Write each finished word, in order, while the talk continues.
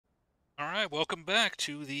All right, welcome back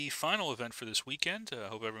to the final event for this weekend.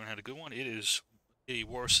 Hope everyone had a good one. It is a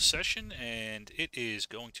War of Secession, and it is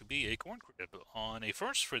going to be a corn crib on a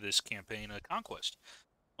first for this campaign, a conquest.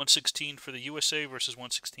 116 for the USA versus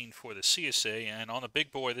 116 for the CSA, and on the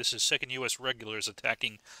big boy, this is 2nd U.S. Regulars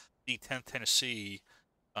attacking the 10th Tennessee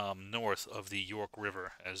north of the York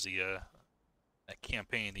River as that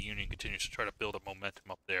campaign, the Union continues to try to build up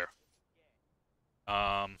momentum up there.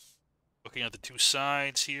 Looking at the two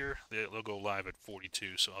sides here, they'll go live at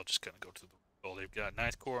 42, so I'll just kind of go to the roll. They've got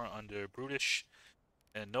 9th Corps under Brutish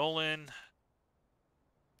and Nolan.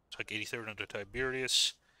 It's like 83rd under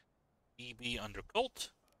Tiberius. EB under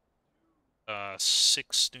Colt.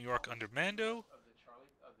 6th New York under Mando.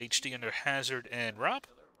 HD under Hazard and Rob.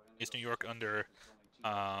 8th New York under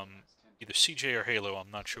either CJ or Halo.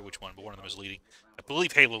 I'm not sure which one, but one of them is leading. I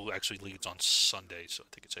believe Halo actually leads on Sunday, so I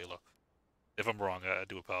think it's Halo. If I'm wrong, I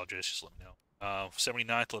do apologize. Just let me know.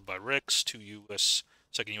 79th led by Rix, 2nd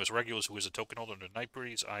U.S. Regulars, who is a token holder under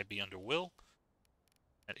Nightbreeze, IB under Will.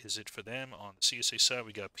 That is it for them. On the CSA side,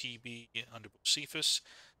 we got PB under Bocephus,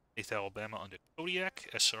 8th Alabama under Kodiak,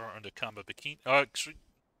 SR under Combat Bikini.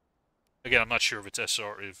 Again, I'm not sure if it's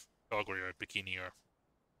SR, if Calgary or Bikini, or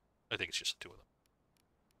I think it's just the two of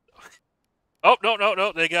them. Oh,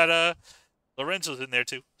 no. They got Lorenzo's in there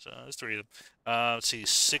too, so there's 3 of them. Let's see,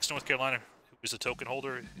 6th North Carolina, who is the token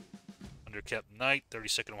holder under Captain Knight,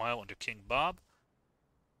 32nd Ohio under King Bob.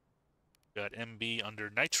 Got MB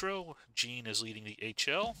under Nitro. Gene is leading the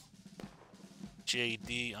HL.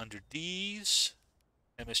 JD under D's.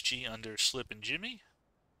 MSG under Slip and Jimmy.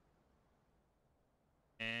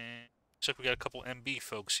 And looks like we got a couple MB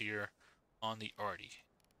folks here on the Artie.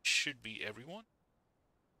 Should be everyone.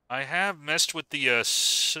 I have messed with the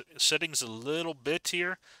settings a little bit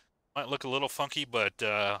here. Might look a little funky, but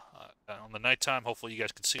on the nighttime, hopefully you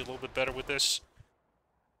guys can see a little bit better with this.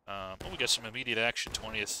 We got some immediate action.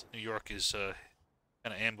 20th New York is kind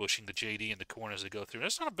of ambushing the JD in the corner as they go through.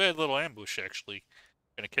 That's not a bad little ambush, actually.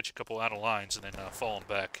 Going to catch a couple out of lines and then falling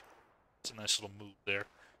back. It's a nice little move there.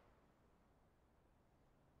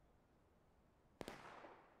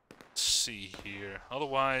 Let's see here.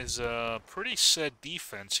 Otherwise, pretty set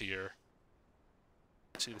defense here.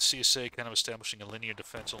 See the CSA kind of establishing a linear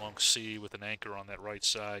defense along C with an anchor on that right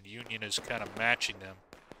side. Union is kind of matching them.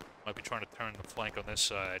 Might be trying to turn the flank on this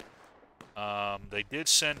side. They did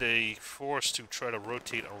send a force to try to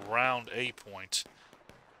rotate around A point.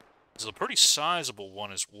 This is a pretty sizable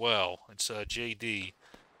one as well. It's JD.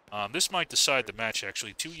 This might decide the match,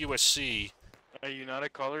 actually. 2 USC. Are you not a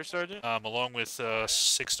color sergeant? Along with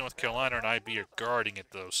 6 North Carolina and IB are guarding it,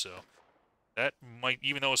 though, so that might,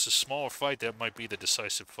 even though it's a smaller fight, that might be the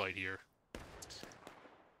decisive fight here.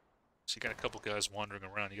 So you got a couple guys wandering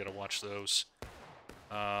around. You got to watch those.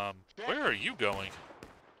 Where are you going?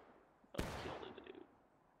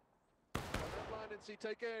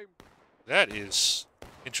 That is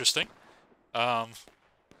interesting.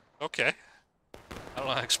 Okay. I don't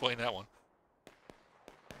know how to explain that one.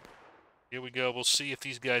 Here we go. We'll see if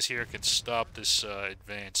these guys here can stop this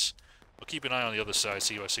advance. We'll keep an eye on the other side,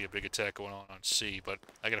 see if I see a big attack going on C, but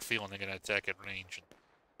I got a feeling they're going to attack at range. And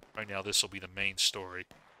right now, this will be the main story.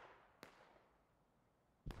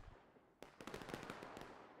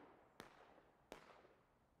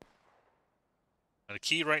 Now, the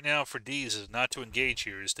key right now for D's is not to engage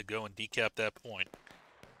here, is to go and decap that point.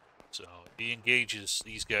 So if he engages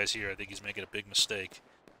these guys here, I think he's making a big mistake.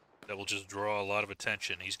 That will just draw a lot of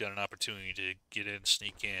attention. He's got an opportunity to get in,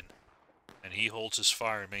 sneak in. And he holds his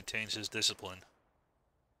fire and maintains his discipline.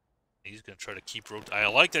 He's going to try to keep I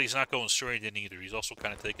like that he's not going straight in either. He's also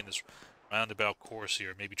kind of taking this roundabout course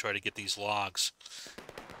here. Maybe try to get these logs,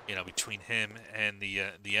 you know, between him and the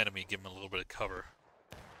enemy. Give him a little bit of cover.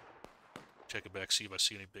 Check it back, see if I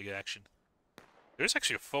see any big action. There's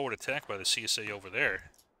actually a forward attack by the CSA over there.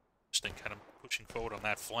 Just kind of pushing forward on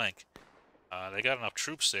that flank. They got enough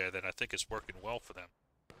troops there that I think it's working well for them.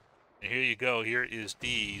 And here you go. Here is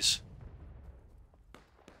D's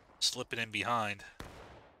slipping in behind.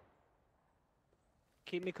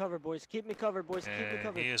 Keep me covered, boys. Keep me covered, boys. And keep me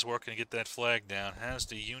covered. he is working to get that flag down. Has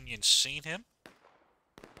the Union seen him?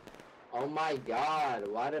 Oh my god,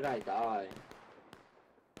 why did I die?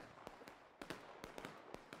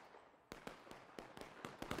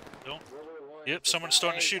 Don't. Yep, someone's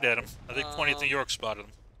starting to shoot at him. I think 20th New York spotted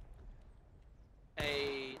him.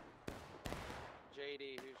 Hey,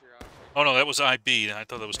 JD, who's your option? Oh no, that was IB. I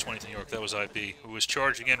thought that was 20th New York. That was IB, who was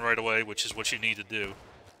charging in right away, which is what you need to do.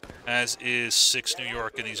 As is 6th New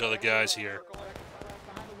York and these other guys here.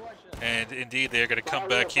 And indeed, they're going to come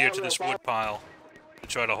back here to this wood pile to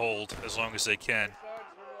try to hold as long as they can.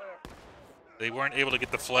 They weren't able to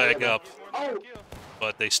get the flag up, Oh,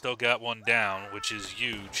 but they still got one down, which is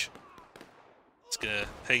huge. It's going to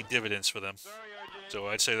pay dividends for them. So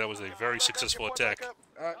I'd say that was a very successful attack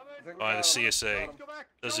by the CSA.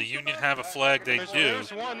 Does the Union have a flag? They do.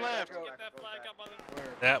 There's one left.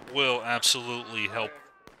 That will absolutely help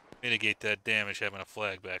mitigate that damage having a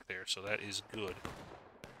flag back there, so that is good.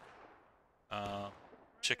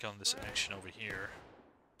 Check on this action over here.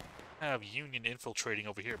 Have Union infiltrating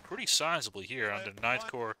over here pretty sizably here under 9th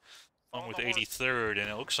Corps along with 83rd, and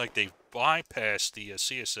it looks like they've bypassed the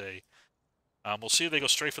CSA. We'll see if they go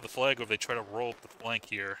straight for the flag or if they try to roll up the flank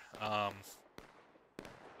here. Trying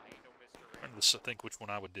to think which one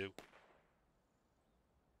I would do.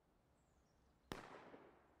 I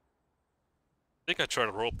think I'd try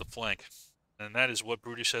to roll up the flank, and that is what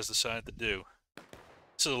Brutus has decided to do.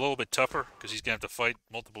 This is a little bit tougher because he's going to have to fight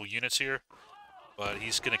multiple units here, but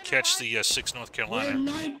he's going to catch the 6th North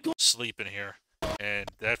Carolina sleeping here,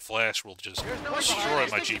 and that flash will just destroy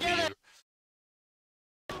my GPU.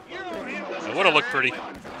 It would have looked pretty.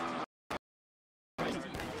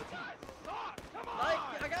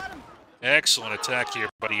 Excellent attack here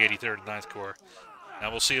by the 83rd and 9th Corps.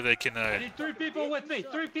 Now we'll see if they can I need 3 people with me.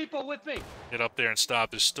 3 people with me. get up there and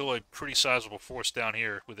stop. There's still a pretty sizable force down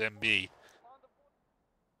here with MB.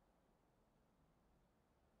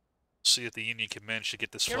 See if the Union can manage to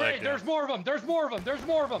get this flag down. There's more of them. There's more of them. There's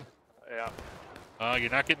more of them. Yeah.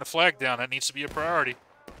 You're not getting the flag down. That needs to be a priority.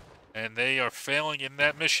 And they are failing in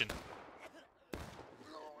that mission.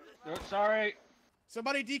 Sorry.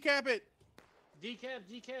 Somebody decap it. Decap,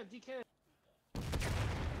 decap, decap.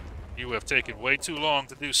 You have taken way too long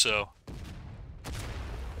to do so.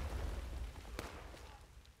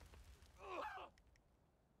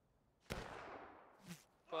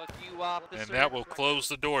 Fuck you, officer. And that will close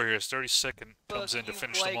the door here as 32nd comes in to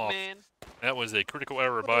finish them off. That was a critical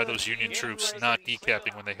error by those Union troops not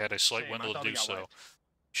decapping when they had a slight window to do so.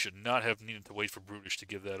 Should not have needed to wait for Brutus to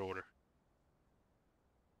give that order.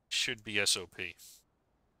 Should be SOP.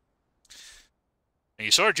 And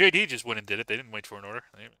you saw JD just went and did it. They didn't wait for an order.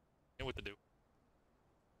 They knew what to do.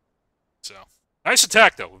 So, nice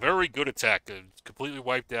attack, though. Very good attack. Completely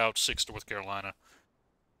wiped out 6th North Carolina.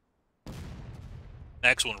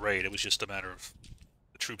 Excellent raid. It was just a matter of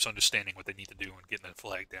the troops understanding what they need to do and getting that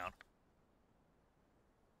flag down.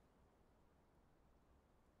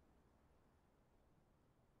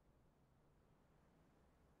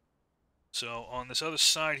 So on this other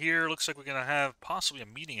side here, looks like we're going to have possibly a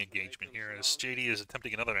meeting engagement here as JD is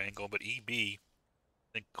attempting another angle, but EB, I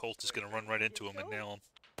think Colt is going to run right into him and nail him.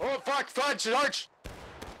 Oh, fuck, fudge, charge!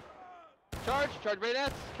 Charge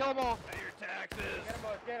bayonets, kill them all. Pay your taxes. Get him,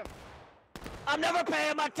 boys, get him. I'm never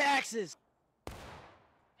paying my taxes.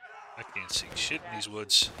 I can't see shit in these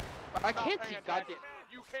woods. I can't see goddamn.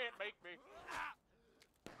 You can't make me.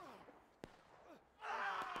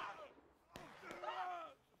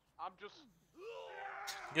 I'm just...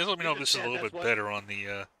 You guys let me know if this is a little bit better on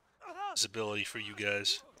the visibility for you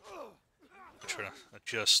guys. I'm trying to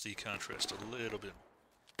adjust the contrast a little bit.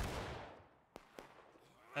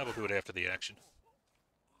 I will do it after the action.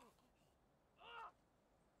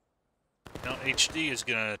 Now HD is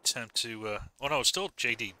going to attempt to... oh no, it's still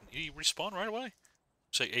JD. Did he respawn right away?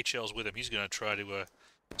 Looks like HL's with him. He's going to try to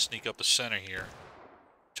sneak up the center here,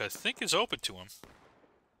 which I think is open to him.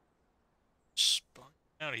 Spawn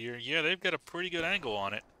out of here. Yeah, they've got a pretty good angle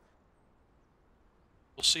on it.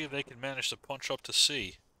 We'll see if they can manage to punch up to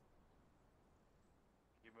C.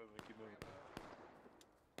 Keep moving, keep moving.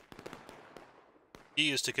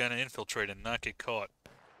 Key is to kind of infiltrate and not get caught.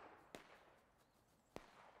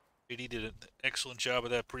 JD did an excellent job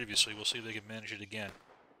of that previously. We'll see if they can manage it again.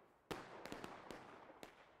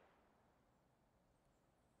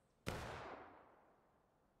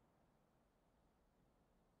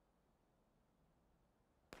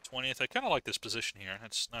 I kind of like this position here.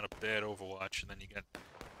 It's not a bad Overwatch, and then you get...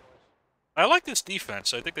 I like this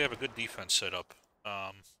defense. I think they have a good defense set up.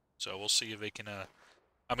 So we'll see if they can...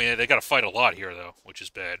 I mean, they got to fight a lot here, though, which is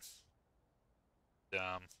bad.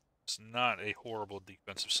 It's not a horrible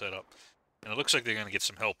defensive setup. And it looks like they're going to get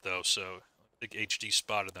some help, though, so I think HD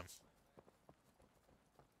spotted them.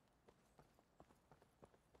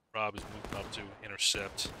 Rob is moving up to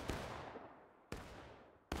intercept.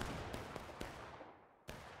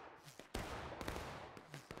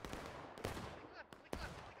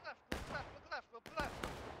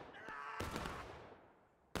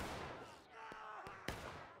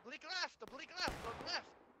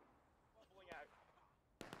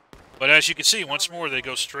 But as you can see, once more, they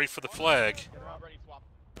go straight for the flag.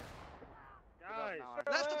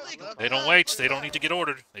 They don't wait. They don't need to get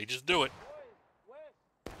ordered. They just do it.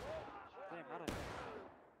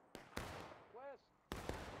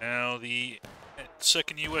 Now the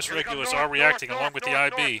 2nd U.S. regulars are reacting along with the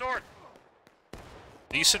IB.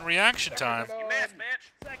 Decent reaction time. You missed,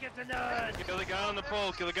 bitch. Second to none. Kill the guy on the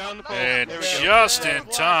pole. Kill the guy on the pole. And There we go. just in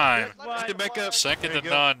time, Get back up. 2nd There to you go.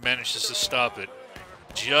 none manages to stop it.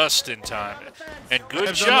 Just in time. And good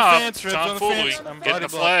Ribs on the job, fence, ribs Tom on the Foley, fence. getting the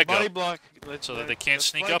flag Body up block. Let's, so that they can't let's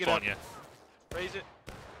sneak flag up it on you. Raise it.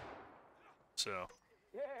 So,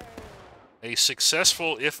 a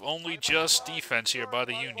successful, if only just, defense here by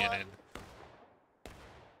the Union. And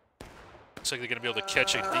looks like they're going to be able to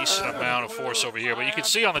catch a decent amount of force over here. But you can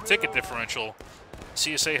see on the ticket differential,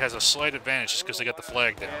 CSA has a slight advantage just because they got the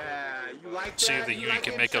flag down. See if the Union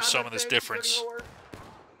can make up some of this difference.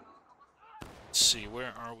 Let's see,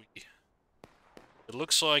 where are we? It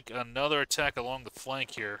looks like another attack along the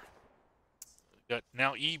flank here.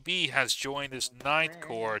 Now EB has joined this 9th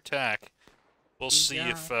Corps attack. We'll see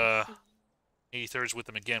if 83rd's with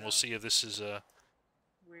them again. We'll see if this is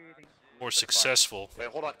more successful. Wait,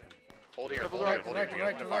 hold on. Hold here. To Hold the here. right, Hold to here. the You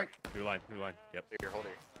right, got to to the fire. right. New line, new line. Yep. Here, hold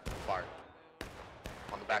here. Fire.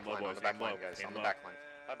 On the back line. On the back line, guys. On the back line.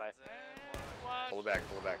 Bye bye. Pull it back.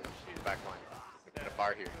 Pull it back. The back line. We're gonna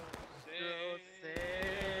fire here.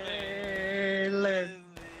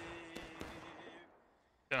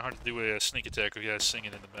 Kind of hard to do a sneak attack with you guys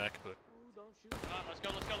singing in the back, but Let's go.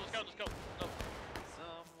 Let's go. Let's go. Let's go.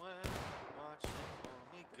 Someone watching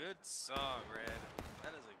for me. Good song, Red.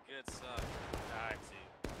 That is a good song. I see.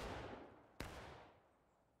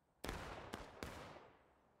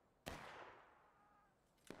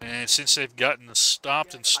 and since they've gotten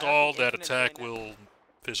stopped and stalled, that attack will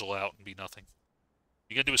fizzle out and be nothing.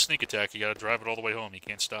 You gotta do a sneak attack, you gotta drive it all the way home. You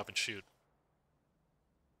can't stop and shoot.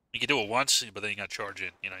 You can do it once, but then you gotta charge in.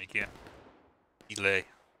 You know, you can't delay.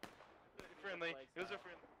 Friendly. It was a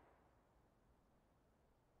friendly.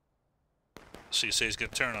 CSA's gonna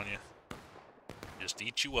turn on you. Just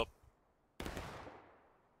eat you up.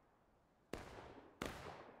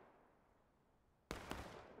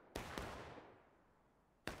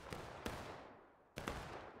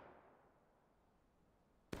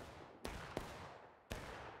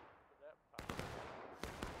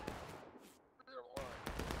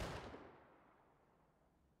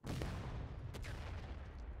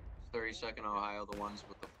 Second Ohio, the ones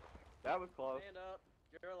with the. That was close. Stand up.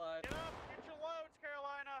 You're alive. Get up. Get your loads,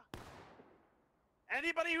 Carolina.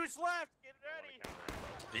 Anybody who's left, get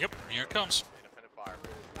ready. Yep, here it comes. Independent fire.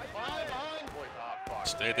 Behind. Boy, fire.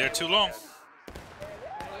 Stayed there too long.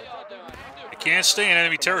 You can't stay in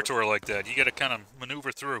enemy territory like that. You gotta kind of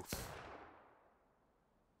maneuver through.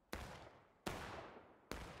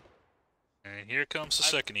 And here comes the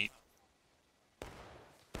second eat.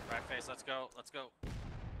 Right face, let's go. Let's go.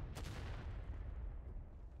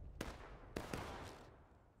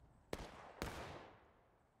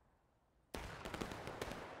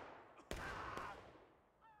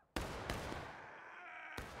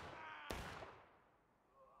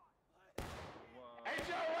 Hey,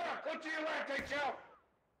 Joe, left. Look to your left. Hey, Joe.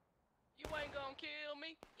 You ain't gonna kill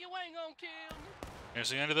me. You ain't gonna kill me. Here's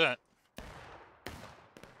the end of that.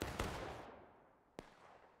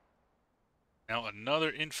 Now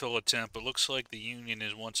another infill attempt, but looks like the Union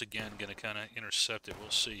is once again going to kind of intercept it. We'll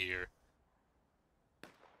see here.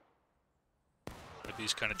 If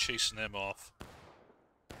he's kind of chasing them off.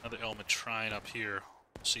 Another element trying up here.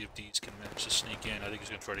 See if Deeds can manage to sneak in. I think he's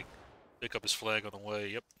going to try to pick up his flag on the way.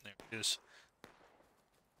 Yep, there it is.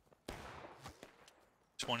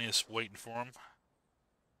 20th waiting for him.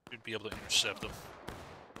 Should be able to intercept him.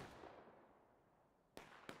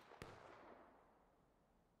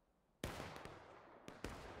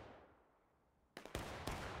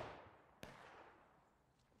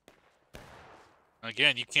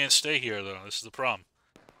 Again, you can't stay here, though. This is the problem.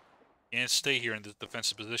 You can't stay here in the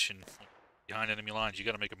defensive position behind enemy lines. You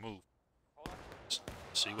got to make a move.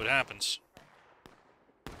 See what happens.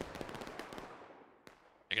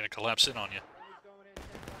 They're going to collapse in on you.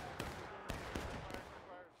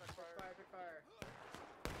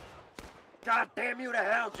 God damn you to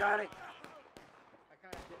hell, Johnny.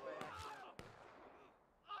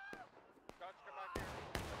 Dutch, come back here.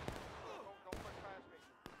 Don't push past me.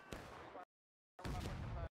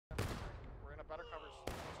 We're in a better cover.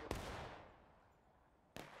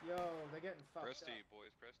 Yo, they're getting fucked Press up. T, boys.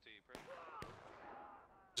 Press T. Press T.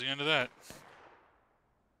 That's the end of that.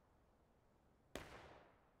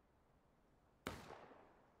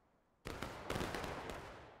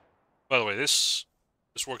 By the way, this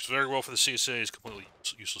works very well for the CSA. It's completely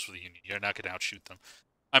useless for the Union. You're not going to outshoot them.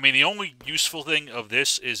 I mean, the only useful thing of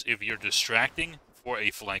this is if you're distracting for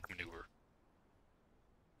a flank maneuver.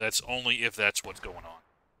 That's only if that's what's going on.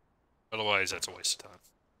 Otherwise, that's a waste of time.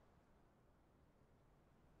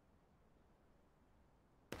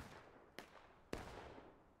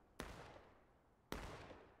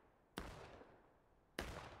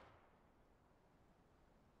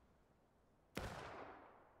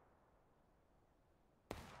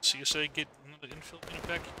 CSA get another infill unit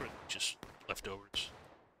back? Or just leftovers?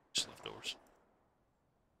 Just leftovers.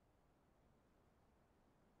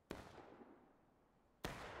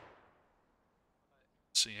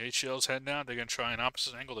 See, HL's heading down. They're going to try an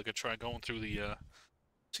opposite angle. They're going to try going through the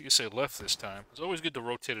CSA left this time. It's always good to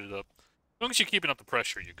rotate it up. As long as you're keeping up the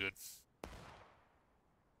pressure, you're good.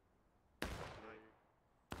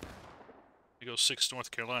 Here goes 6th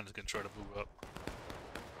North Carolina's going to try to move up.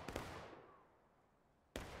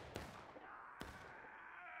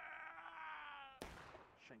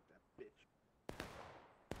 Shank that bitch.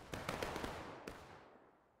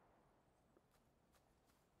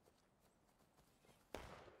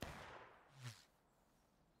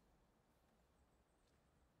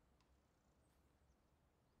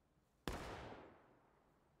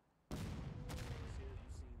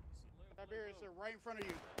 Tiberius, they're right in front of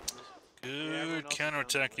you. Good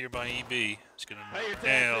counterattack here by EB. It's going Pay your to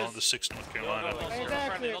nail taxes. the 6th North Carolina Hey,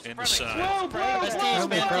 taxes. in the side. Whoa, bro!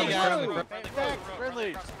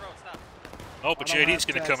 Friendly. Oh, but JD's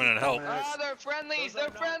going to come in and help. Ah, they're friendlies.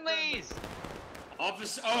 They're friendlies.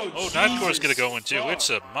 Officer, oh, Oh, Nightcore's going to go in too.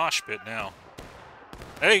 It's a mosh pit now.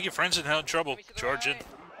 Hey, your friend's in trouble. Charge in.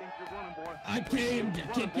 I came to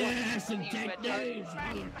kick your ass and take names,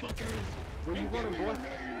 motherfuckers. Where you running, boy?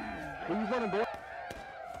 Where you running, boy?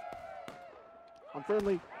 I'm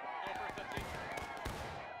friendly.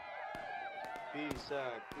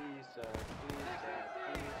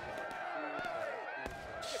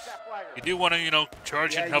 You do want to,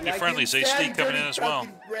 charge in and help your friendlies. HD coming in as well.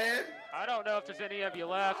 I don't know if there's any of you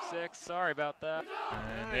left, Six. Sorry about that.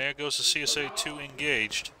 And there goes the CSA 2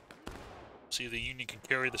 engaged. See if the Union can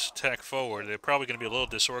carry this attack forward. They're probably going to be a little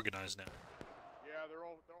disorganized now. Yeah, they're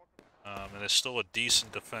all. And there's still a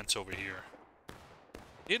decent defense over here.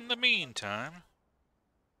 In the meantime,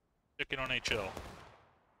 checking on HL.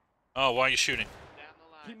 Oh, why are you shooting? Down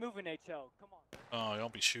the line. Keep moving, HL. Come on. Oh,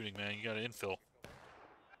 don't be shooting, man. You got to infill.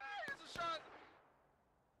 Here's a shot.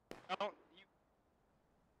 Don't you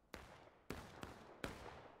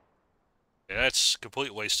Yeah, that's a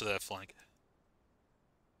complete waste of that flank.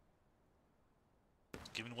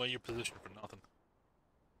 Giving away your position for nothing.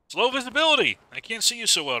 It's low visibility. I can't see you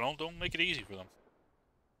so well. Don't make it easy for them.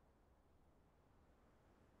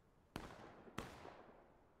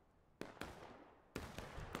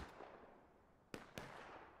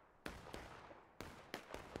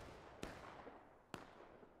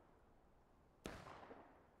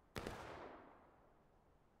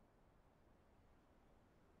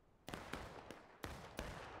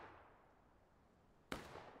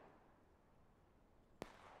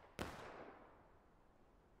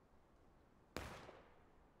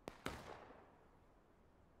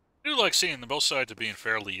 I do like seeing both sides are being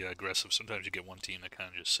fairly aggressive. Sometimes you get one team that kind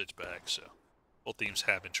of just sits back, so both teams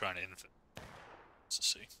have been trying to infill. Let's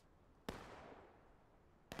see.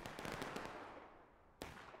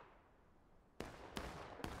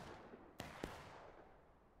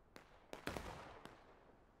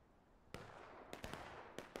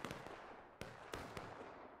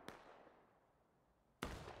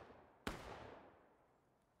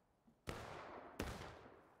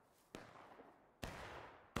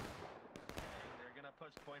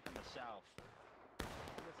 Push point from the south.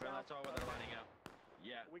 Well, that's all where they're lining up.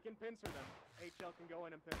 Yeah. We can pincer them. HL can go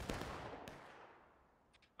in and pincer.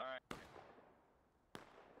 Alright.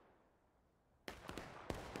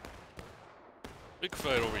 Big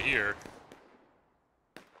fight over here.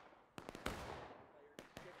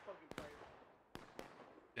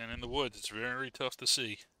 And in the woods, it's very tough to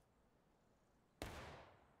see.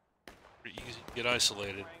 Pretty easy to get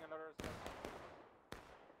isolated.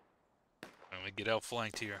 And we get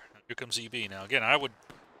outflanked here. Here comes EB now. Again, I would...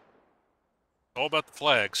 all about the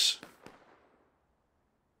flags.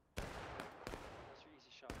 That's your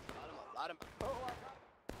easy shot. Light him up. Oh, I got him.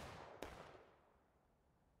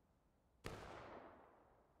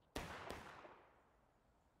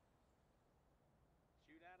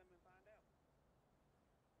 Shoot at him and find out.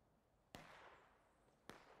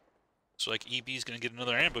 It's like EB's going to get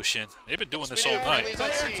another ambush in. They've been doing this all night.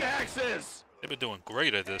 Pay your taxes. They've been doing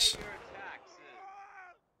great at this.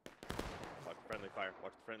 Watch friendly fire.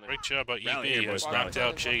 Watch friendly. Great job by Rally EB. here, Has boys. knocked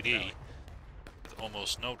out Rally. JD with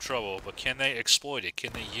almost no trouble. But can they exploit it?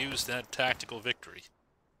 Can they use that tactical victory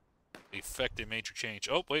to effect a major change?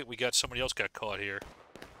 Oh, wait. We got somebody else got caught here.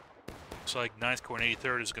 Looks like 9th Corps and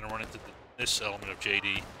 83rd is going to run into this element of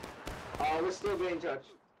JD. We're still being judged.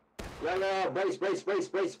 Yeah, brace. Does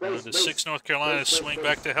 6th North Carolina swing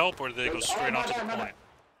back to help, or do they go straight onto the point?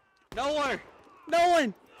 No one! No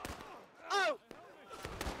one! Oh!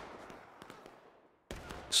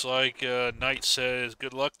 Looks like Knight says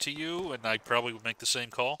good luck to you, and I probably would make the same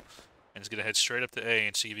call. And he's going to head straight up to A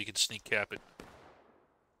and see if he can sneak cap it.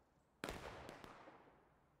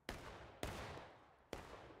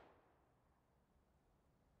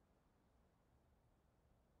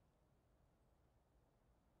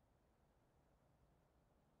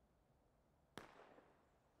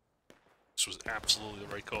 This was absolutely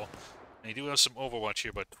the right call. And you do have some Overwatch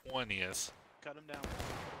here by 20th. Cut him down.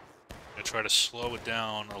 Gonna try to slow it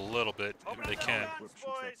down a little bit if Open they up the can. guns,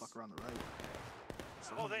 boys.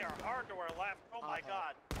 Oh, they are hard to our left. Oh my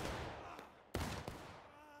God.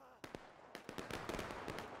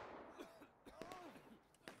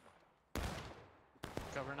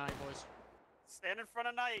 Cover 9, boys. Stand in front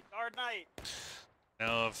of Knight. Guard Knight.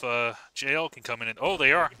 Now if JL can come in and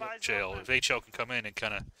they are Keep eyes JL. open. If HL can come in and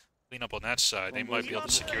kind of clean up on that side, they might be able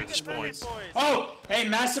to secure this point. Oh, hey,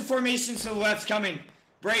 massive formation to the left coming.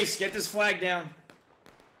 Brace, get this flag down.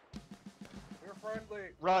 We're friendly.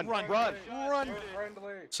 Run, We're run, friendly. run. We're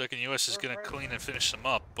friendly. Second US is going to clean and finish them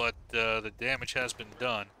up, but the damage has been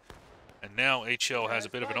done. And now HL has a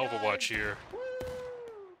bit of an Overwatch here.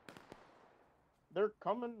 They're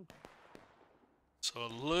coming. So a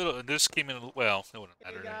little, this came in, well, it wouldn't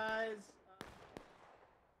matter. guys.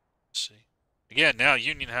 Let's see. Again, now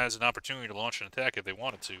Union has an opportunity to launch an attack if they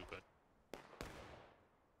wanted to, but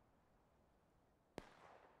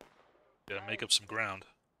gotta make up some ground.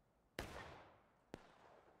 I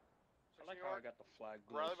like how I got the flag.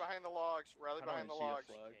 Rally behind the logs. Rally I don't behind the even see a logs.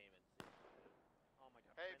 flag.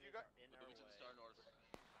 Hey, if you got.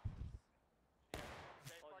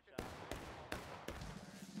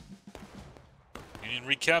 Union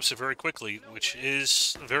recaps it very quickly, which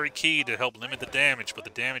is very key to help limit the damage, but the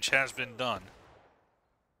damage has been done.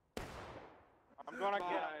 I'm gonna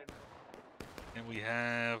get. And we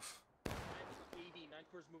have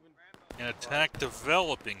an attack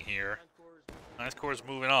developing here. 9th Corps is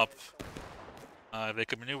moving up. If they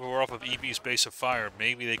could maneuver off of EB's base of fire,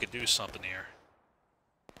 maybe they could do something here.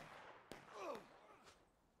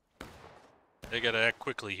 They gotta act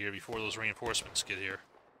quickly here before those reinforcements get here.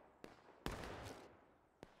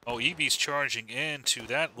 Oh, EB's charging into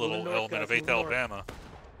that little element of 8th Alabama.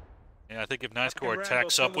 Yeah, I think if 9th Corps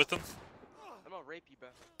attacks up with them, I'm gonna rape you,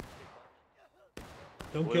 Beth.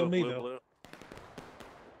 Don't kill me, though.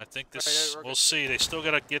 I think this, we'll see. They still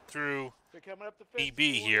gotta get through They're coming up the fence, EB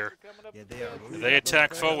boys. here. They're coming up Yeah, the they are. fence. If they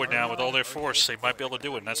attack forward now with all their force, they might be able to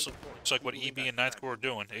do it, and that's looks like what EB and 9th Corps are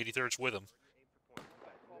doing. 83rd's with them.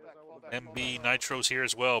 MB Nitro's here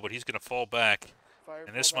as well, but he's going to fall back.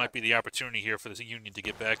 And this might be the opportunity here for the Union to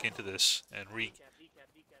get back into this and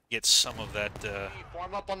get some of that.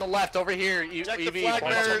 Form up on the left over here. EB, Check the form flag up on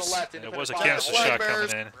the bearers. left. There was a Independent cancel flag shot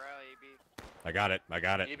bearers. coming in. I got it. I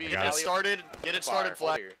got it. EB, I get got it it. started. Get it started,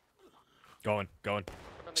 flag. Going. Going.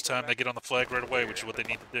 It's time they get on the flag right away, which is what they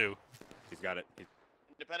need to do. He's got it.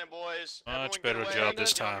 Independent boys. Much everyone get better away. job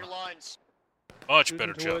this Get on time. your lines. Much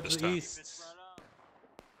better job this time.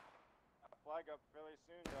 Flag up fairly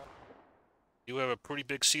soon, though. You have a pretty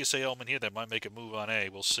big CSA element here that might make a move on A.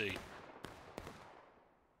 We'll see.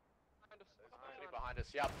 Behind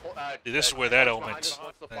us. Yeah. See, this is where that behind element, us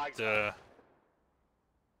once the flag's down. that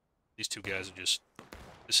these two guys are just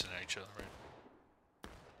pissing at each other, right?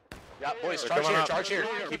 Yeah, boys, They're charge coming here, up. charge here.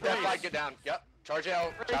 Keep that flag, get down. Yep, charge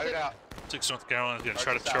out, shout it out. 6 North Carolina's going to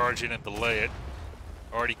try to Charge charge in and delay it.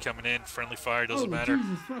 Already coming in. Friendly fire doesn't matter.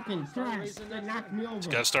 Jesus fucking Christ. They knocked me over.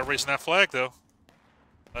 Got to start raising that flag, though.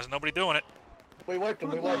 There's nobody doing it. We working,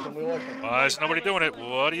 we working, we working. Why is nobody doing it?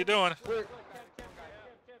 What are you doing?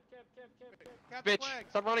 Bitch,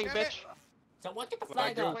 stop running, bitch. So what? Get the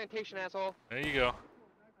Flag up. Plantation, asshole. There you go.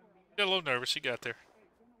 Got a little nervous. You got there.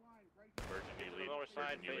 Lower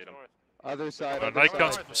side, face north. Other side. Knight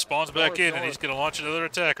comes, spawns back in, and he's going to launch another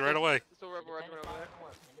attack right away. Still rebel regiment over there.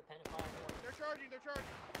 They're charging, they're charging.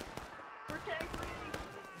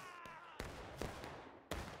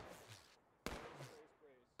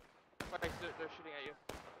 Right, they're shooting at you.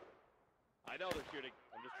 I know they're shooting.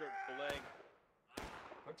 I'm just belaying.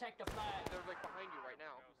 Protect the flag. They're like behind you right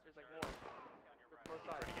now. There's like more. Both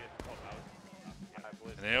sides.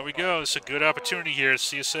 And there we go. It's a good opportunity here at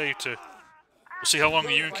CSA to. We'll see how long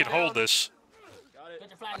the Union can hold this. Get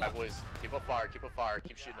the flag Alright, up. boys, keep up fire,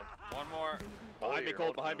 keep shooting them. One more. Behind me,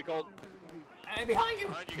 Colt, behind me, Colt. Hey, behind you.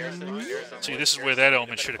 See, this is where that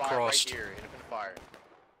element should have crossed. Right here, independent fire.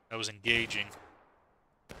 That was engaging.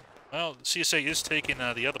 Well, CSA is taking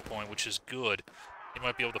the other point, which is good. They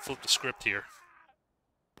might be able to flip the script here.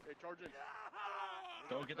 Hey, charging.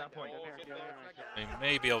 Don't get that point. They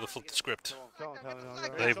may be able to flip the script.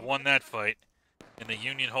 They've won that fight. And the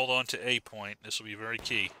Union hold on to A point. This will be very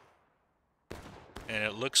key. and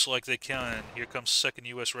it looks like they can. Here comes second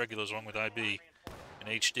U.S. regulars along with IB and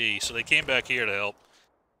HD. So they came back here to help.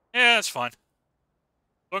 Yeah, that's fine. As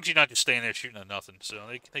long as you're not just staying there shooting at nothing. So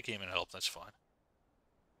they came in to help. That's fine.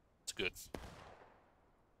 It's good.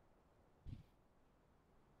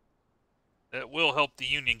 That will help the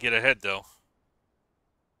Union get ahead, though.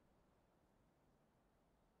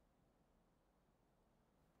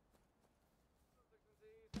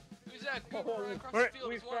 Who's that people right across the field?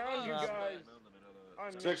 We Is one of found you us. guys.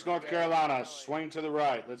 6 North Carolina, swing to the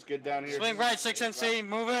right. Let's get down here. Swing right, 6NC,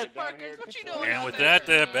 move it. Parkins, what you doing And out with there? that,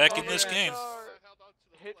 they're back in this game.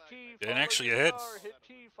 Hit T. And actually ahead. Hit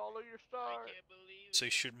T. Follow your star. So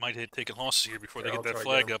they might have taken losses here before they Yeah, get I'll that try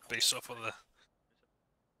flag again. up based off of the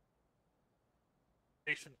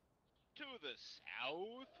station. To the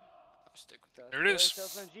south. I'll stick with that. There it is. No,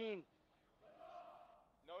 he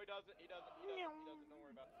doesn't. He doesn't. Don't worry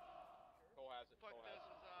about it. Cole has it.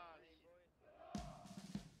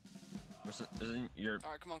 Isn't your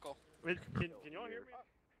All right, come on, Cole. Can y'all hear me?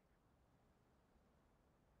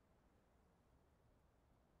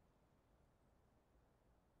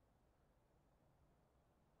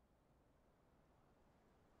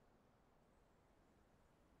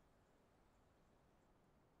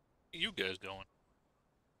 You guys doing?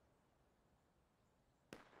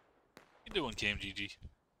 You doing, KMGG?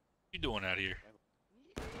 You doing out here?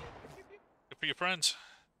 Good for your friends?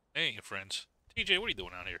 Hey, your friends. TJ, what are you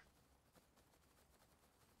doing out here?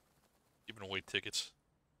 Giving away tickets.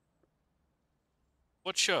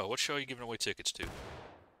 What show? What show are you giving away tickets to?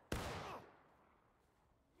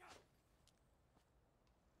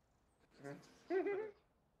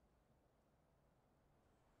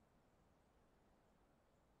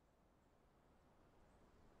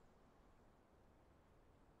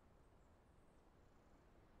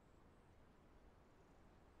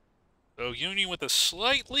 So Union with a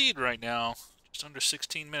slight lead right now, just under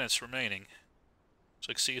 16 minutes remaining. Looks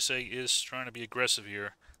like CSA is trying to be aggressive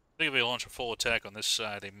here. I think if they launch a full attack on this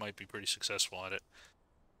side, they might be pretty successful at it.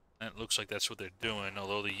 And it looks like that's what they're doing,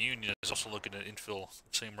 although the Union is also looking to infill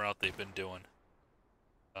the same route they've been doing.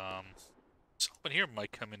 Someone here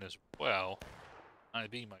might come in as well.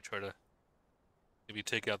 IB might try to maybe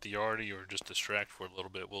take out the Arty or just distract for a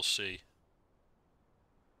little bit. We'll see.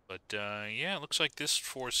 But, yeah, it looks like this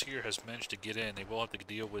force here has managed to get in. They will have to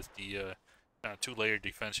deal with the kind of two-layered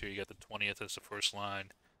defense here. You got the 20th as the first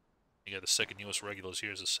line. You got the second U.S. regulars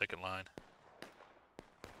here as the second line.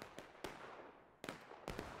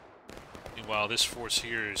 Meanwhile, this force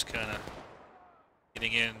here is kind of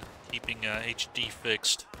getting in, keeping HD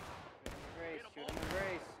fixed.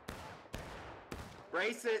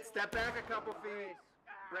 Brace it. Step back a couple feet.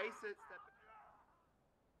 Brace it. Step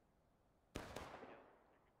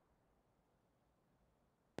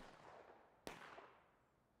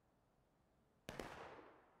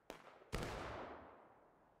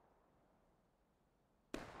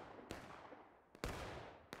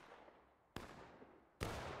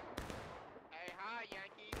Hey, hi,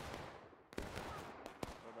 Yankees.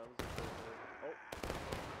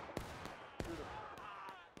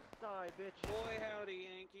 Die, bitch. Boy, howdy,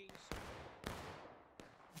 Yankees.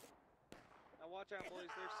 Now watch out, boys.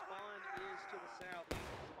 Their spawn is to the south.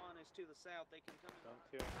 Yankee spawn is to the south. They can come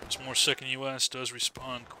in. Some more second U.S. does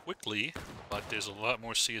respond quickly, but there's a lot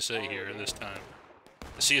more CSA here this time.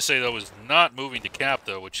 The CSA, though, is not moving to cap,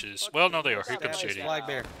 though, which is... Well, no, they are. Here comes JD. Flag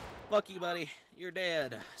bear. Fuck you, buddy. You're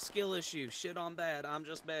dead. Skill issue. Shit on bad. I'm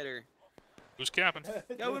just better. Who's capping?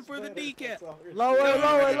 Going for the decap. Lower.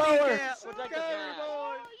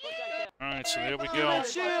 Alright, so there we go.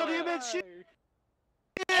 Shield, you been shield.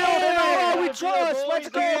 Oh, we trust. Let's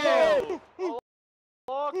go.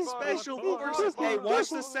 Special forces. Hey, watch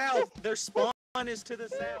the south. Their spawn is to the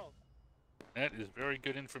south. That is very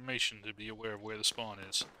good information to be aware of where the spawn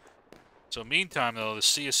is. So meantime, though, the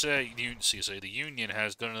the Union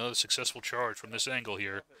has done another successful charge from this angle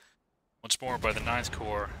here. Once more by the 9th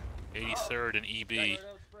Corps, 83rd and EB.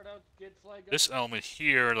 This element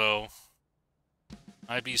here, though,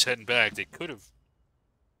 IB's heading back. They could have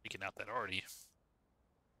taken out that Arty.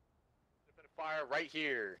 Fire right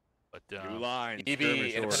here. But, New line. EB,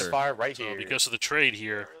 skirmish and order. fire right so here. because of the trade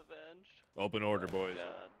here, Open order, boys.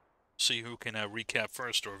 see who can recap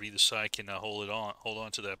first, or if either side can hold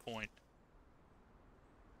on to that point.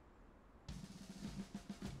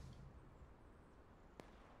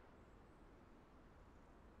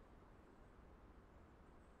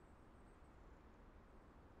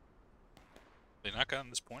 They not gotten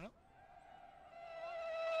this point up?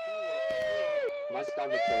 My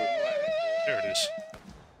stomach hurts. There it is.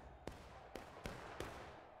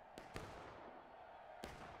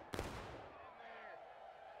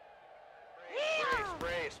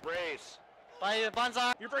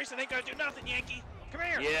 Banzai. Your bracing ain't gonna do nothing, Yankee. Come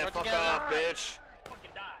here. Yeah, fuck off, bitch.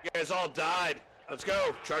 You guys all died. Let's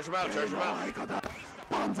go. Charge them out, charge them out.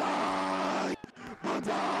 Banzai!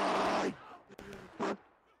 Banzai!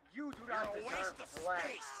 You do not deserve the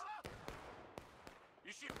space.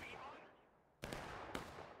 You should be quick.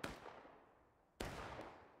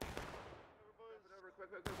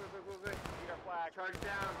 Charge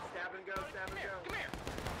down, stab and go, stab and go. Come here.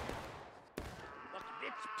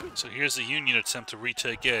 So here's the Union attempt to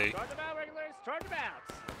retake A. Charge them out, regulars. Charge them out.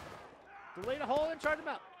 Delete a hole and charge them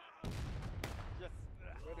out.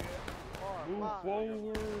 Move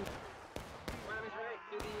forward.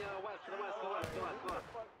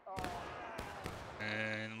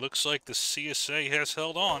 And looks like the CSA has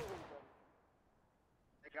held on.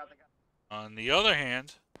 On the other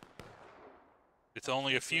hand, it's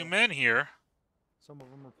only a few men here. Some of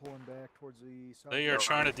them are pulling back towards the south. They are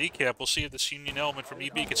trying to decap. We'll see if this Union element from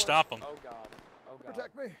EB can stop them. Oh god. Oh god.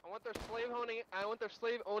 Protect me. I want their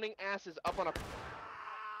slave owning asses up on a.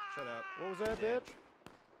 Shut up. What was that, bitch?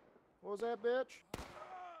 What was that, bitch?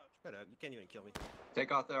 Shut up. You can't even kill me.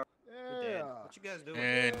 take off there. Yeah. What you guys doing?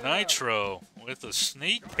 And Nitro with a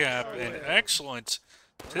sneak cap and excellent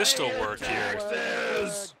pistol work here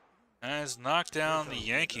has knocked down the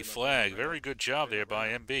Yankee flag. Very good job there by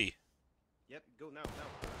MB. Yep, go now.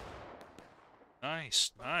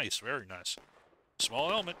 Nice, nice, very nice.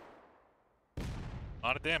 Small element. A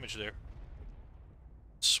lot of damage there.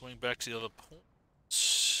 Swing back to the other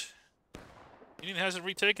points. Union hasn't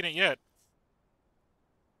retaken it yet.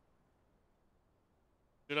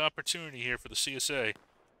 Good opportunity here for the CSA.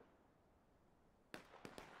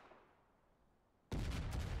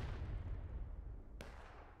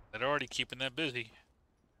 They're already keeping them busy.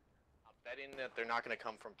 I'm betting that they're not going to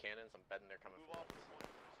come from cannons. I'm betting they're coming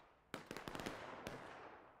from.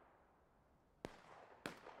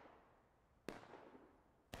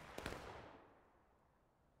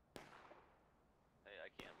 Hey,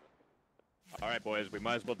 I can't. All right, boys, we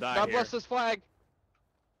might as well die God here. bless this flag.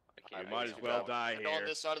 We might as well die Go on here.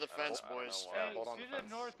 this side of the fence, boys. Hey, hold on to the the fence.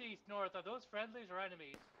 northeast, north. Are those friendlies or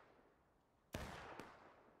enemies?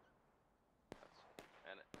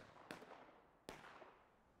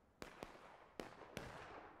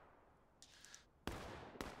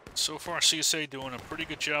 So far, CSA doing a pretty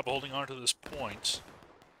good job holding on to this point.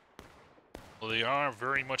 Well, they are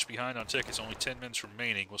very much behind on tickets. Only 10 minutes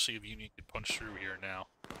remaining. We'll see if Union can punch through here now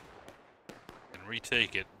and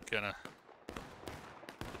retake it. Kind of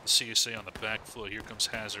put the CSA on the back foot. Here comes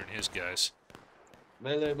Hazard and his guys.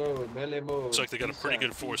 Melee mode, melee mode. Looks like they got a pretty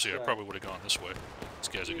good force here. I probably would have gone this way. These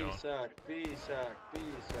guys are going.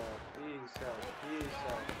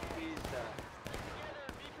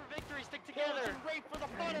 Stick together. Great for the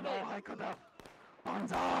fun of it.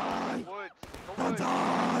 Banzai! Woods.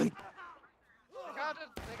 Banzai! Got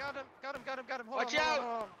him. Watch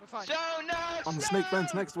out! So nuts. On the snake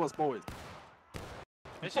fence next to us, boys.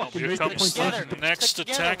 Here comes together. the next Stick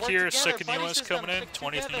together, attack work here. together, 2nd buddy U.S. system, coming in. stick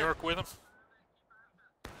 20th New together. York with them.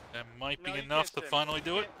 That might be No, you enough can't to sim. finally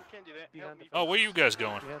do it. You can't do that. Help me. Oh, where are you guys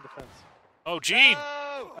going? Behind the fence. Oh, Gene!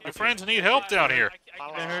 Oh! Your friends need help down here.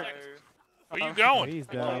 I Where are you going? He's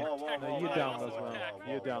down. No, you down those ones.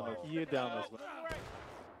 You down those. You down those ones.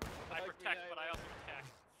 I protect, but I also attack.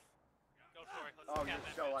 Go for it. Let's Oh, you're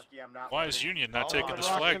so lucky I'm not. Why is Union not taking this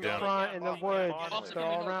flag down? Front in the woods. They're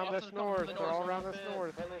all around us north. They're all around us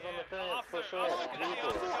north. They're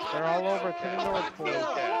all over to the north, boys.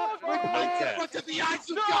 Look at the eyes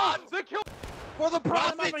of God! For the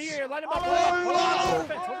prophet! here. Light him up.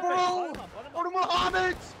 For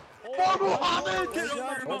Muhammad! For Muhammad!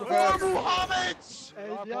 For Muhammad!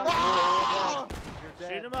 Ah!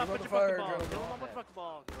 Shoot him up with your fucking ball. Shoot him up with fucking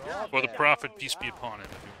ball. For the Prophet, peace be upon him,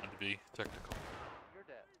 if you want to be technical. You're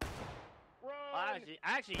dead.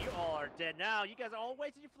 Actually, you all are dead now. You guys are all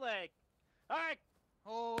wasting your flag. All right.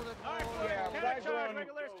 Hold it. All right, charge,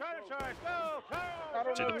 regulars. Try to charge. Go.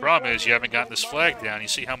 See, the problem is you haven't gotten this flag down. You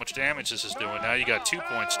see how much damage this is doing. Now you got 2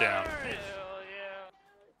 points down.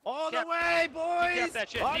 All the way, boys! Decap that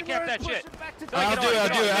shit, Onward, decap that push shit. it back to I'll do it,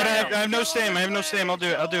 Get on. I have no stam, I'll do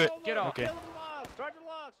it. Get on. Okay. Kill them logs. Start the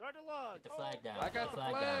logs. Start the logs. Get the flag down. I got the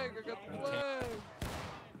flag. I got the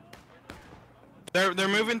flag. They're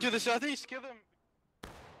moving to the southeast, kill them.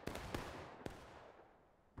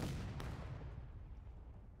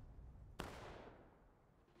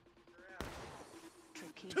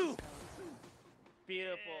 Two.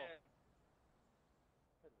 Beautiful.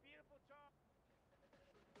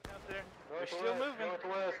 Out there. They're still moving.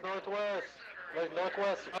 Northwest.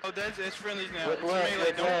 Oh, it's friendlies now. Northwest, It's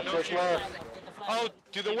melee, don't shoot. northwest. Oh,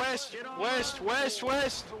 to the west. West. To the west.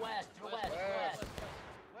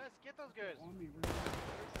 Let's get those guys.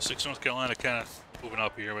 6 North Carolina kind of moving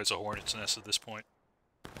up here, but it's a hornet's nest at this point.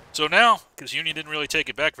 So now, because Union didn't really take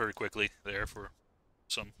it back very quickly there for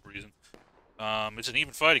some reason, it's an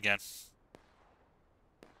even fight again.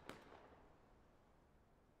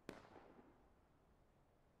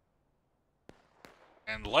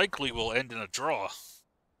 And likely will end in a draw.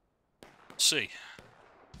 Let's see.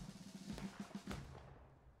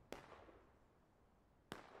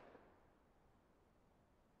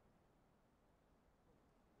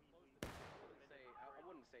 I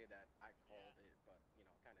wouldn't say that I called it, but you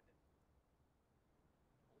know, kind of did.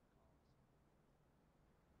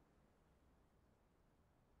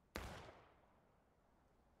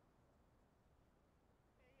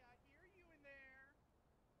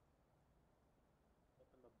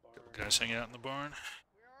 Couple guys hanging out in the barn.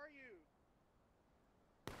 Where are you?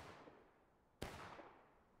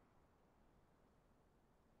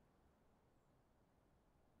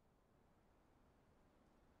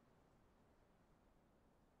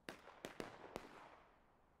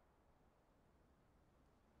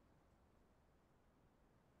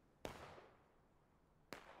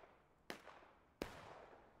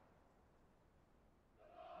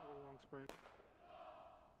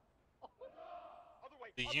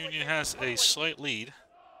 The Union has a slight lead.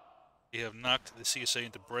 We have knocked the CSA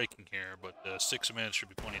into breaking here, but 6 minutes should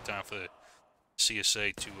be plenty of time for the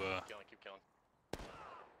CSA to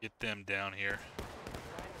get them down here.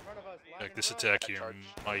 In fact, this attack here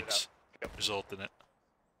might result in it.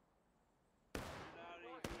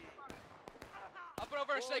 Up and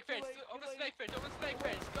over a snake fence. Over the snake fence. Over the snake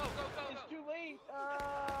fence. Go, go, go, go. It's too late.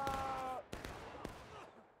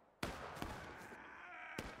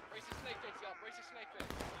 Brace the snake fence up. Brace the snake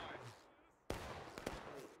fence.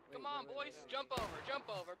 Come on, boys. Jump over. Jump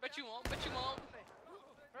over. Bet you won't. Bet you won't.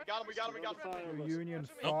 We got him. We got him. We got him. Union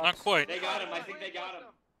Nope, not quite. They got him. I think they got him.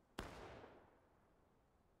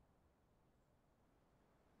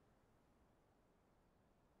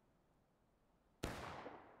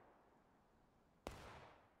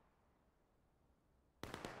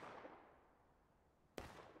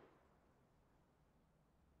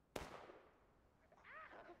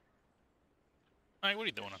 Alright, what are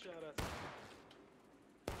you doing up here?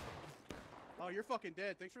 Oh, you're fucking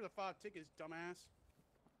dead. Thanks for the 5 tickets, dumbass.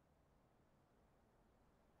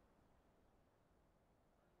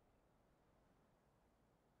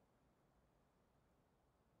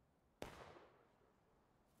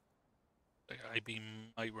 IB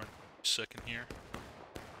might run second here.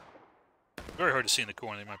 Very hard to see in the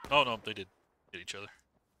corner. They might. Oh no, they did hit each other.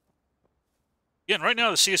 Again, right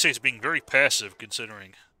now the CSA is being very passive,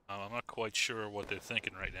 considering. I'm not quite sure what they're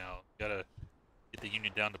thinking right now. Gotta get the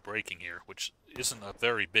Union down to breaking here, which isn't a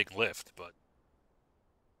very big lift, but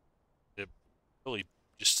they're really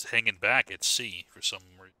just hanging back at sea for some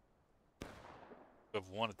reason. We have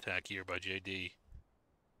one attack here by JD.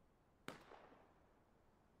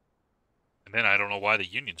 And then I don't know why the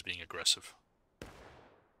Union's being aggressive.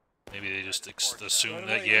 Maybe they just assume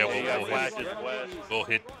that, yeah, we'll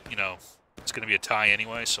hit, you know, it's going to be a tie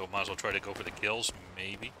anyway, so might as well try to go for the kills,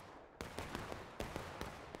 maybe.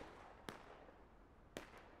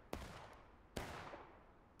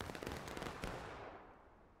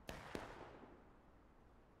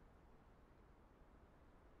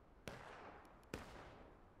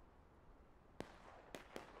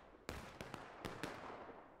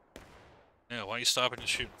 Yeah, why are you stopping to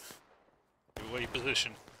shoot? Give away your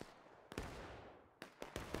position.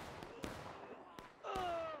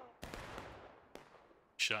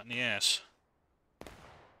 Shot in the ass.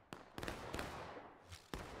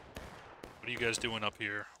 What are you guys doing up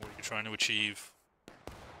here? What are you trying to achieve?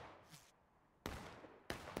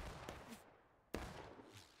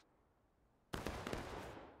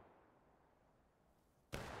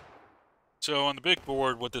 So on the big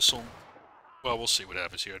board, what this will... Well, we'll see what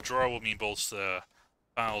happens here. A draw will mean both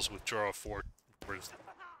files withdraw 4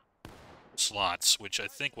 slots, which I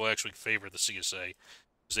think will actually favor the CSA.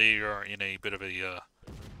 They are in a bit of a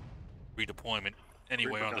redeployment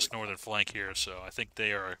anyway on this northern flank here, so I think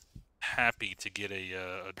they are happy to get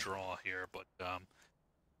a draw here. But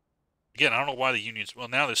again, I don't know why the Union's... Well,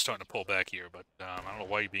 now they're starting to pull back here, but I don't know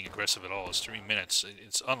why you're being aggressive at all. It's 3 minutes.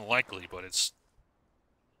 It's unlikely, but it's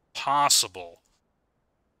possible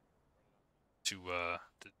to you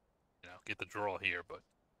know, get the draw here, but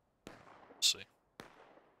we'll see.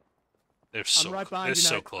 They're so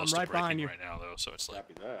close to breaking right now, though, so it's like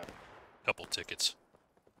a couple tickets.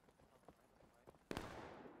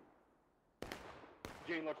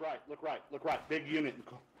 Gene, look right, look right, look right. Big unit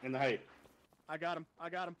in the hay. I got him. I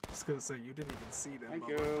got him. I was gonna say, you didn't even see them. Thank Bubba.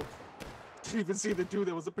 you. Didn't even see the dude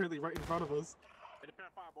that was apparently right in front of us. Hey, depend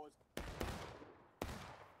on fire, boys.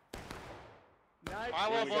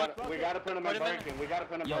 We gotta put him in breaking. We gotta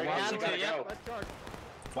put him in breaking. We gotta go.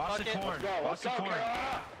 Watch the corn. Watch the corn.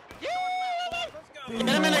 Get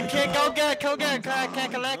him in the kick. Go get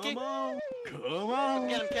Kakalaki. Come on.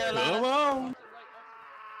 Get him, Carolina. Come on.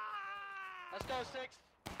 Let's go, 6.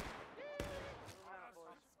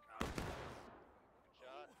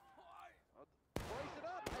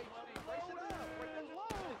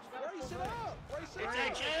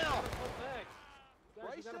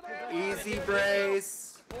 Easy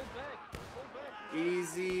brace.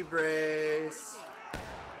 Easy brace.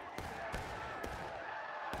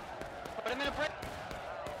 Put him in a break.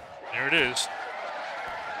 There it is.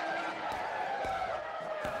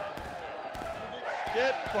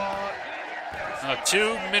 Get fought.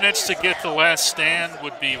 2 minutes to get the last stand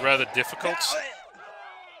would be rather difficult.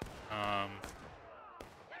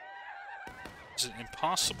 Is it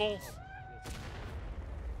impossible?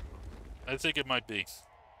 I think it might be.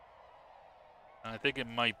 I think it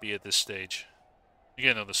might be at this stage.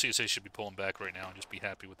 Again, though, the CSA should be pulling back right now and just be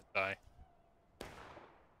happy with the die.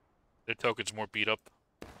 Their token's more beat up.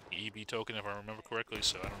 The EB token, if I remember correctly,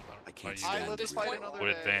 so I don't know. I live to fight another day.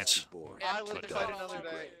 Would advance. I live to fight another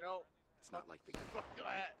day. No. It's not like the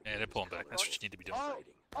Yeah, they're pulling back. That's what you need to be doing.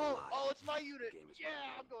 Oh, it's my unit. Yeah,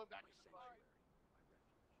 I'm going back to fight.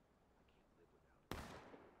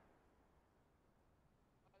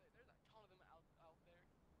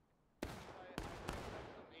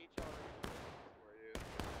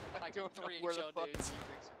 I go 3 Where the HL fuck dudes.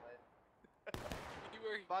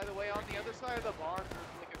 By the way, on the other side of the barn,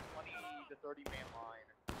 there's like a 20 to 30 man line.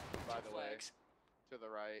 By the way, to the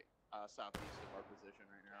right, southeast of our position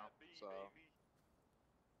right now. So.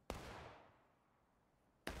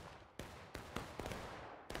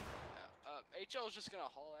 HL is just gonna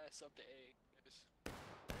haul ass up to A.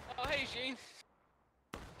 Oh, hey, Gene.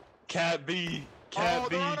 Cat B. Cat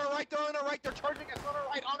B. They're on our right. They're on our right. They're charging us on our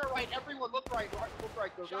right. On our right. Everyone, look right. Look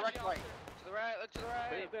right. Go direct right. To the right. Look to the right.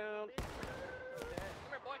 Bring it down. Come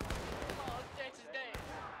here, boy. Come on, let's dance his dance.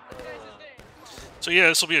 Let's dance his dance. So yeah,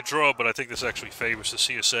 this will be a draw, but I think this actually favors the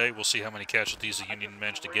CSA. We'll see how many casualties the Union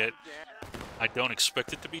managed to get. I don't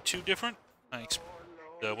expect it to be too different.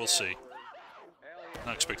 We'll see.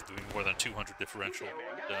 Not expected to be more than 200 differential.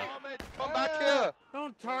 Come back here.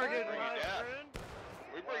 Don't target me.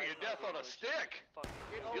 We bring you death on a stick.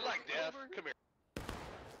 You like death? Come here.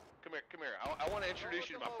 Come here. I want to introduce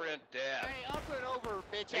you to my friend Death. Hey, up and over,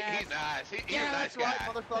 bitch ass. He's nice. He's yeah, a nice that's right, guy.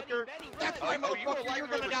 motherfucker. That's right, Oh, you motherfucker. like You're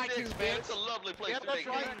gonna die too, sticks, man. bitch. It's a lovely place Yep, to that's be.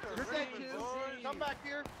 right. You're dead too. Come back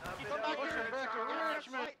here. Come back here. Back to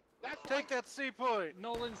Richmond. Take that C point.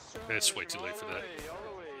 Nolan's charge. It's way too late for that.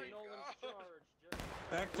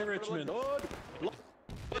 Back to Richmond.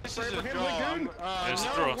 This is a Abraham draw. Lagoon. There's the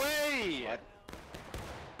No draw. way.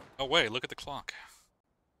 Oh wait, look at the clock.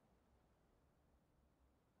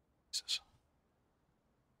 Jesus.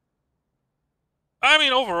 I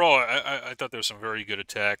mean, overall, I thought there were some very good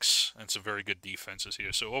attacks and some very good defenses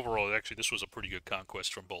here. So overall, actually, this was a pretty good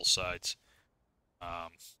conquest from both sides.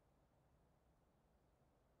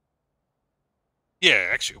 Yeah,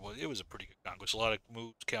 actually, well, it was a pretty good conquest. A lot of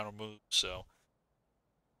moves, counter moves, so.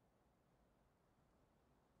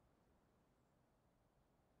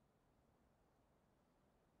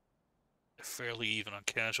 Fairly even on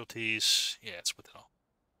casualties. Yeah, it's with it all.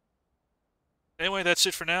 Anyway, that's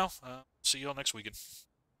it for now. See you all next weekend.